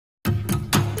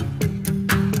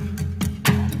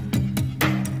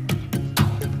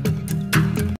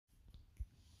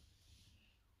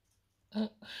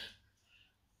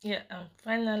Yeah, I'm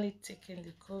finally taking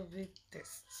the COVID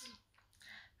test.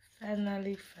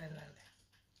 Finally.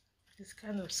 It's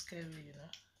kind of scary, you know.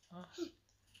 Oh,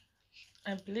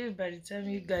 I believe by the time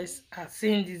you guys are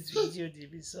seeing this video, the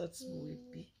results will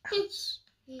be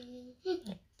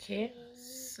out. Okay,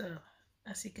 so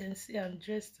as you can see, I'm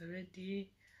dressed already.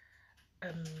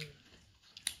 Um,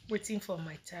 waiting for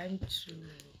my time to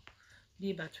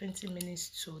be about 20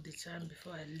 minutes to the time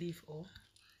before I leave home.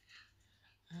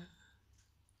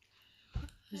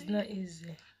 It's not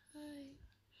easy.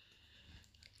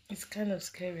 It's kind of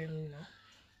scary, you know.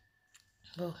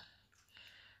 But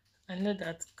I know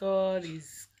that God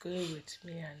is going with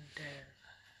me, and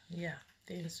yeah,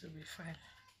 things will be fine.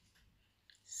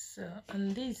 So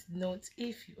on this note,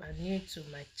 if you are new to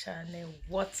my channel,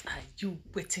 what are you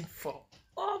waiting for?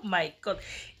 Oh my God,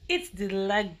 hit the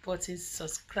like button,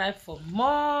 subscribe for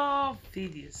more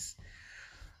videos.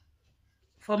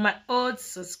 For my old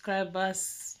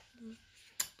subscribers,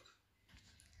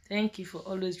 thank you for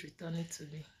always returning to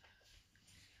me.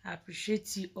 I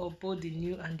appreciate you all, both the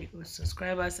new and the old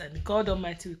subscribers, and God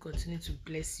Almighty will continue to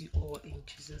bless you all in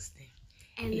Jesus' name.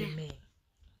 Amen.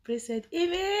 Praise said,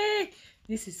 Amen.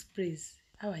 This is Praise.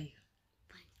 How are you?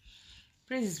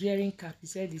 Praise is wearing cap. He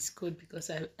said it's cold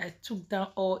because I took down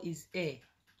all his hair.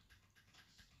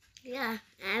 Yeah,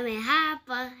 I mean, have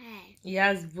both hair. He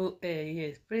has both hair,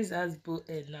 yes. Praise has both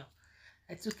hair now.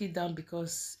 I took it down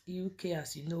because UK,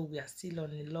 as you know, we are still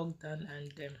on a lockdown,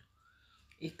 and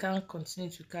it can't continue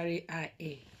to carry high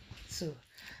hair. So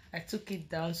I took it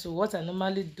down. So what I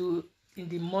normally do in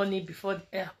the morning before the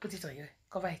air, put it on here,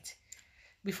 cover it.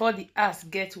 Before the ass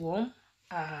gets warm,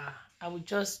 I will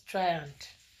just try and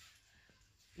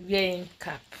wearing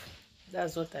cap.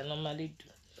 That's what I normally do.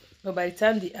 But by the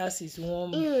time the ass is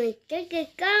warm, if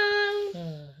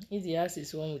the ass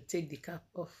is warm, we take the cap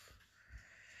off.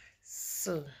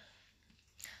 So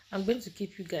I'm going to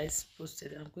keep you guys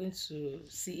posted. I'm going to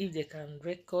see if they can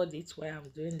record it while I'm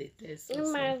doing the test or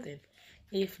something.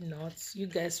 If not, you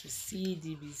guys will see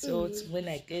the results when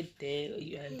I get there,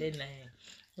 and then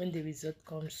when the result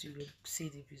comes, you will see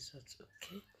the results.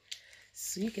 Okay.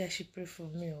 So you guys should pray for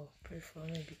me, or pray for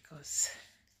me, because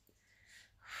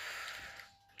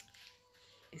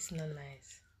it's not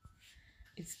nice.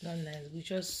 It's not nice.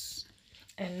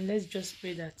 Let's just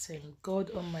pray that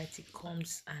God Almighty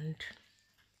comes and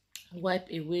wipe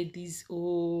away this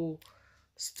old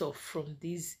stuff from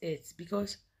this earth,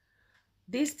 because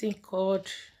this thing called,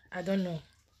 I don't know,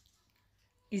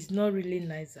 is not really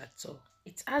nice at all.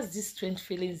 It has these strange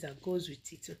feelings that goes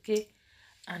with it, okay?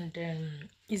 And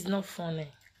it's not funny.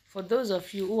 For those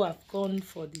of you who have gone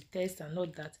for the test and all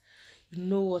that, you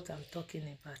know what I'm talking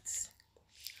about.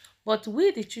 But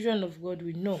we, the children of God,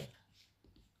 we know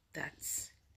that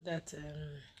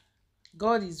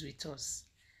God is with us,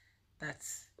 that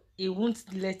he won't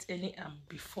let any harm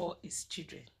before his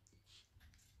children.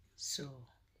 So,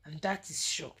 and that is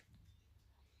sure.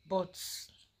 But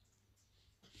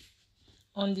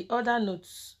on the other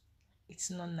notes,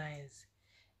 it's not nice.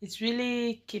 It's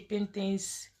really keeping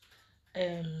things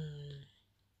let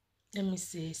me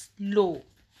say slow.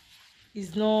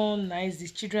 It's not nice. The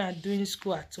children are doing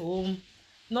school at home.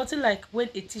 Nothing like when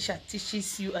a teacher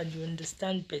teaches you and you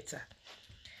understand better.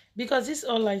 Because this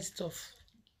online stuff,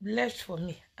 left for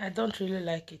me, I don't really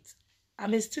like it.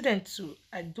 I'm a student too.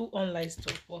 I do online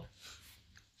stuff, but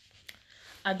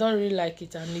I don't really like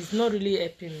it, and it's not really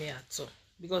helping me at all,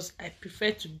 because I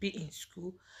prefer to be in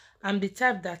school. I'm the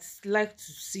type that like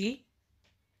to see,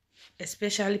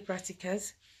 especially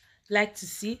practicals, like to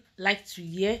see, like to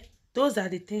hear. Those are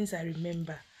the things I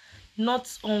remember,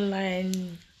 not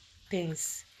online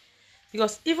things.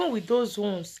 Because even with those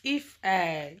ones, if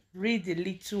I read a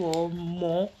little or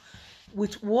more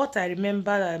with what I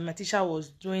remember that my teacher was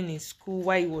doing in school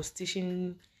while he was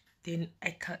teaching, then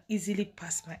I can easily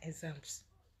pass my exams.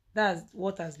 That's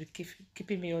what has been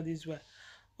keeping me all this while.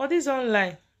 All this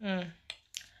online,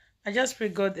 I just pray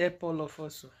God help all of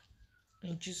us,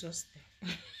 in Jesus'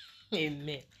 name.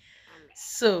 Amen.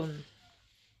 So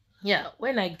yeah,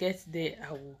 when I get there,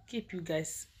 I will keep you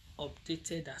guys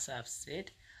updated. As I've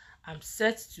said, I'm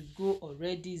set to go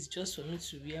already. It's just for me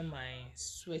to wear my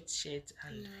sweatshirt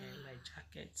and my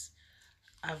jacket.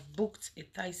 I've booked a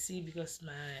taxi because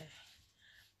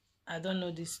I don't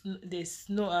know, there's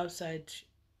snow outside,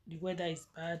 the weather is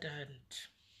bad, and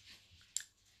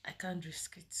I can't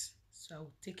risk it. So I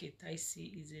will take a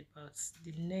taxi. It's about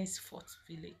the next fourth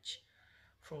village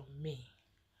from me.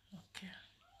 Okay.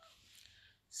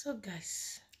 So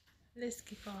guys, let's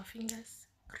keep our fingers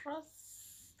crossed.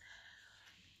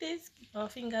 Let's keep our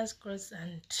fingers crossed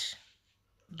and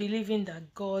believing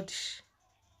that God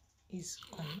is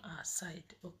on our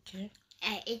side, okay?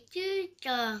 It's you,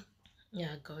 John.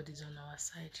 Yeah, God is on our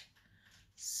side.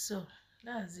 So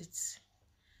that's it.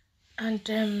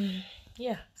 And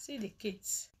yeah, see the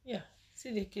kids. Yeah,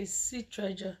 see the kids. See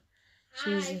Treasure.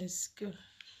 She's Hi. in school.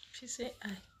 She say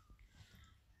hi.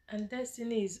 And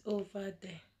Destiny is over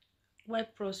there. While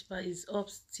Prosper is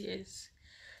upstairs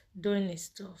doing his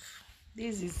stuff.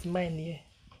 This is mine here.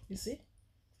 You see?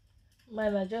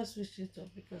 Mine, I just switched it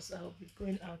up because I'll be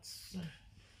going out soon.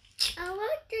 I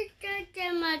want to touch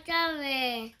my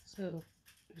tummy. So,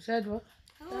 you said what?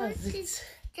 That's it.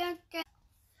 Touch.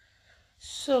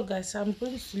 So, guys, I'm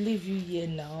going to leave you here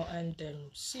now and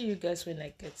see you guys when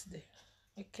I get there.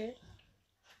 Okay?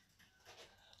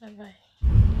 Bye bye.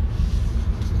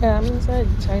 Yeah, I'm inside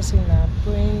the taxi now,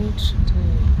 going to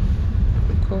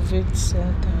the COVID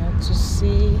center to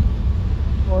see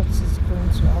what is going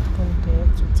to happen there,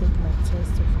 to take my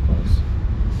test, of course.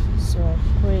 So I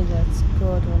pray that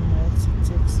God Almighty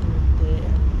takes me there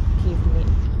and give me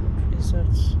good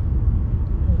results.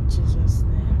 In Jesus'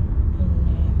 name,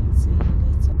 amen. See you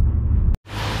later.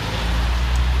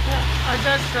 Yeah, I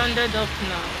just rounded up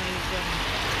now and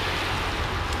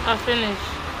I finished.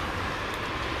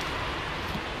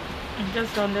 I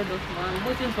just rounded up now. I'm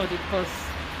waiting for the bus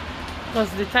because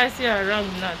the taxi around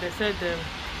now, they said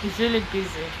it's really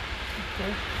busy.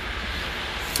 Okay,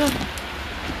 so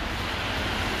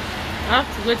I have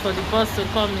to wait for the bus to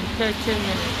come in 30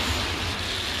 minutes.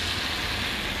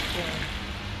 Yeah.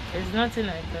 There's nothing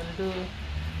I can do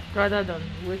rather than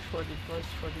wait for the bus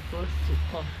to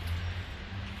come.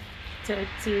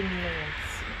 30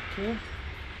 minutes. Okay.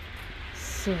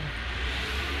 So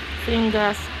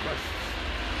fingers crossed.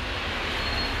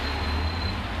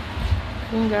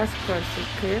 Fingers crossed,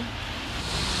 okay?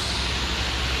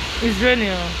 It's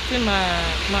raining. See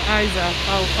my eyes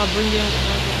are bringing.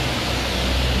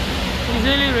 It's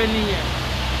really raining here.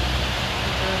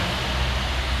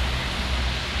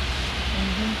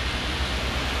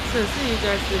 So see you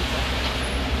guys later.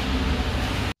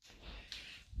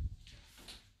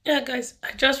 Yeah, guys,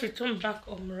 I just returned back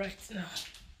home right now.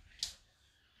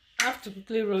 I have to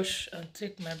quickly rush and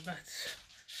take my bath.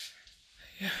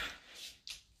 Yeah.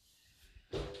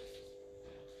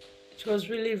 It was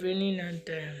really raining and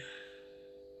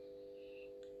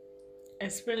I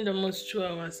spent almost 2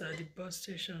 hours at the bus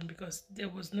station because there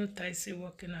was no taxi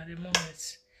working at the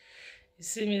moment. You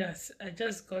see me, as I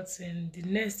just got in, the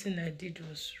next thing I did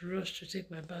was rush to take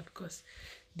my bath because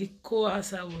the cold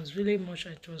outside was really much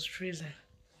and it was freezing.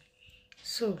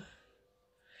 So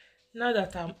now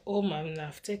that I'm home and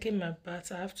I've taken my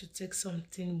bath, I have to take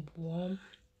something warm.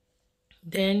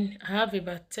 Then I have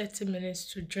about 30 minutes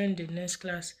to join the next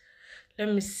class. Let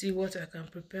me see what I can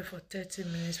prepare for 30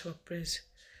 minutes for Praise.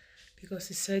 Because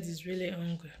he said he's really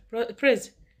hungry.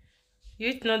 Praise, you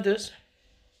eat noodles?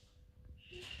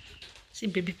 See,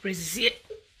 baby Praise is here.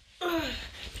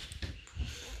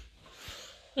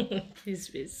 Please.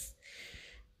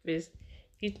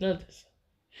 Eat noodles.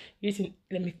 You eat,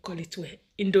 let me call it well.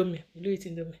 Indomie. Will you eat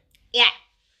Indomie? Yeah.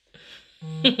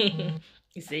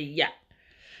 He said, yeah.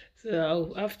 So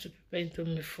I'll have to prepare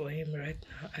Indomie for him right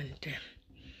now and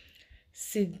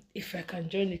see if I can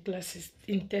join the classes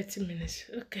in 30 minutes.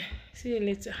 Okay, see you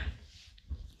later.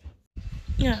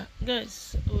 Yeah,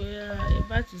 guys, we are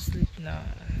about to sleep now.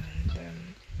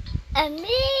 And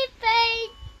me play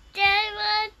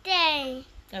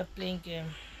I'm playing game.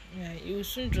 Yeah, you will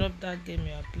soon drop that game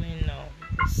you are playing now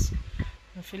because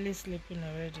I'm feeling sleeping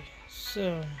already.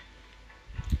 So,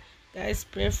 guys,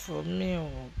 pray for me.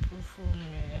 Pray for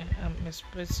me. I'm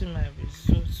expecting my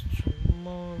results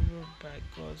tomorrow by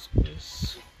God's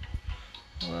grace.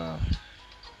 Wow,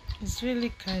 it's really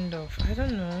kind of, I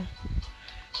don't know.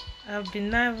 I've been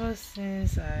nervous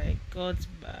since I got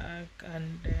back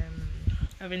and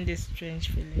having these strange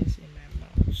feelings in my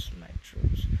mouth, my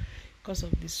throat, because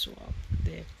of this swab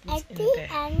they put in there.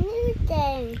 I knew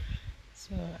them.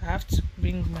 So I have to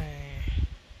bring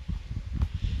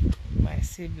my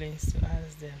siblings to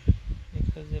ask them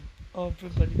because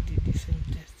everybody did the same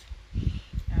test.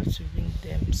 I have to bring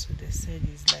them, so they said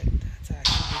it's like that. I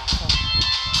should come.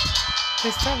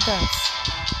 They stop that.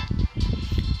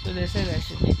 So they said I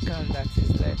should be calm, that is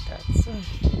like that. So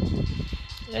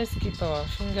let's keep our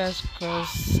fingers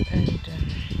crossed and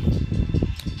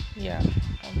yeah,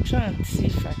 I'm trying to see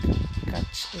if I can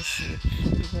catch a sleep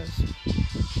because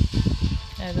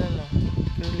I don't know,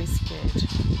 I'm really scared.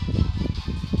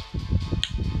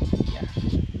 Yeah,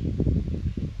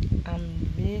 I'm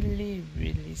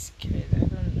really scared. I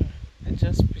don't know. I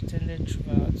just pretended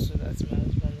throughout so that my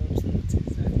husband won't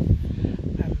notice that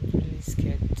I'm really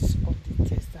scared of the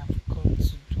test I've gone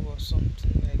to do or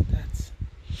something like that.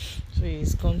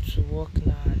 work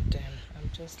now, and I'm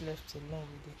just left alone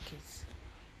with the kids.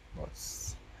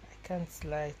 But I can't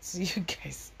lie to you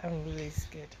guys, I'm really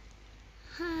scared.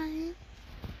 Hi.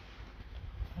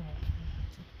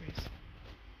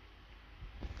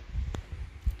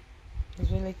 It's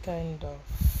really kind of,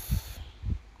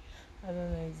 I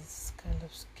don't know, it's kind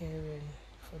of scary.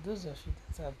 For those of you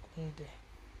that have been there,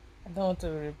 I don't want to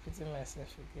be repeating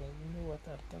myself again. You know what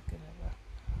I'm talking about.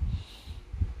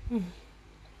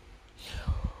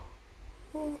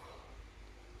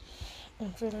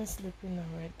 I'm feeling sleepy now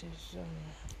already, so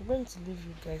I'm going to leave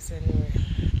you guys anyway.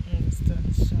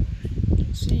 Understand? So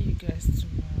I'll see you guys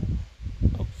tomorrow.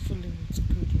 Hopefully with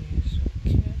good news,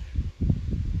 okay?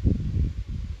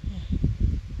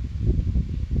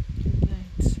 Good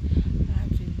night.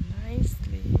 Have a nice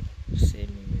sleep.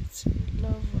 Same with your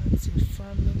loved ones, your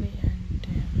family,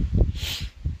 and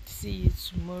see you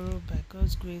tomorrow by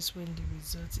God's grace when the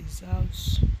result is out.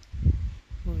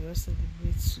 We will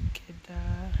celebrate together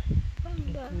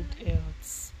in good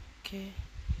health. Okay?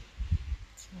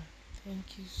 So,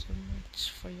 thank you so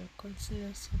much for your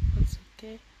continuous support.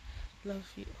 Okay?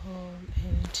 Love you all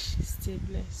and stay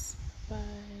blessed.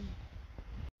 Bye.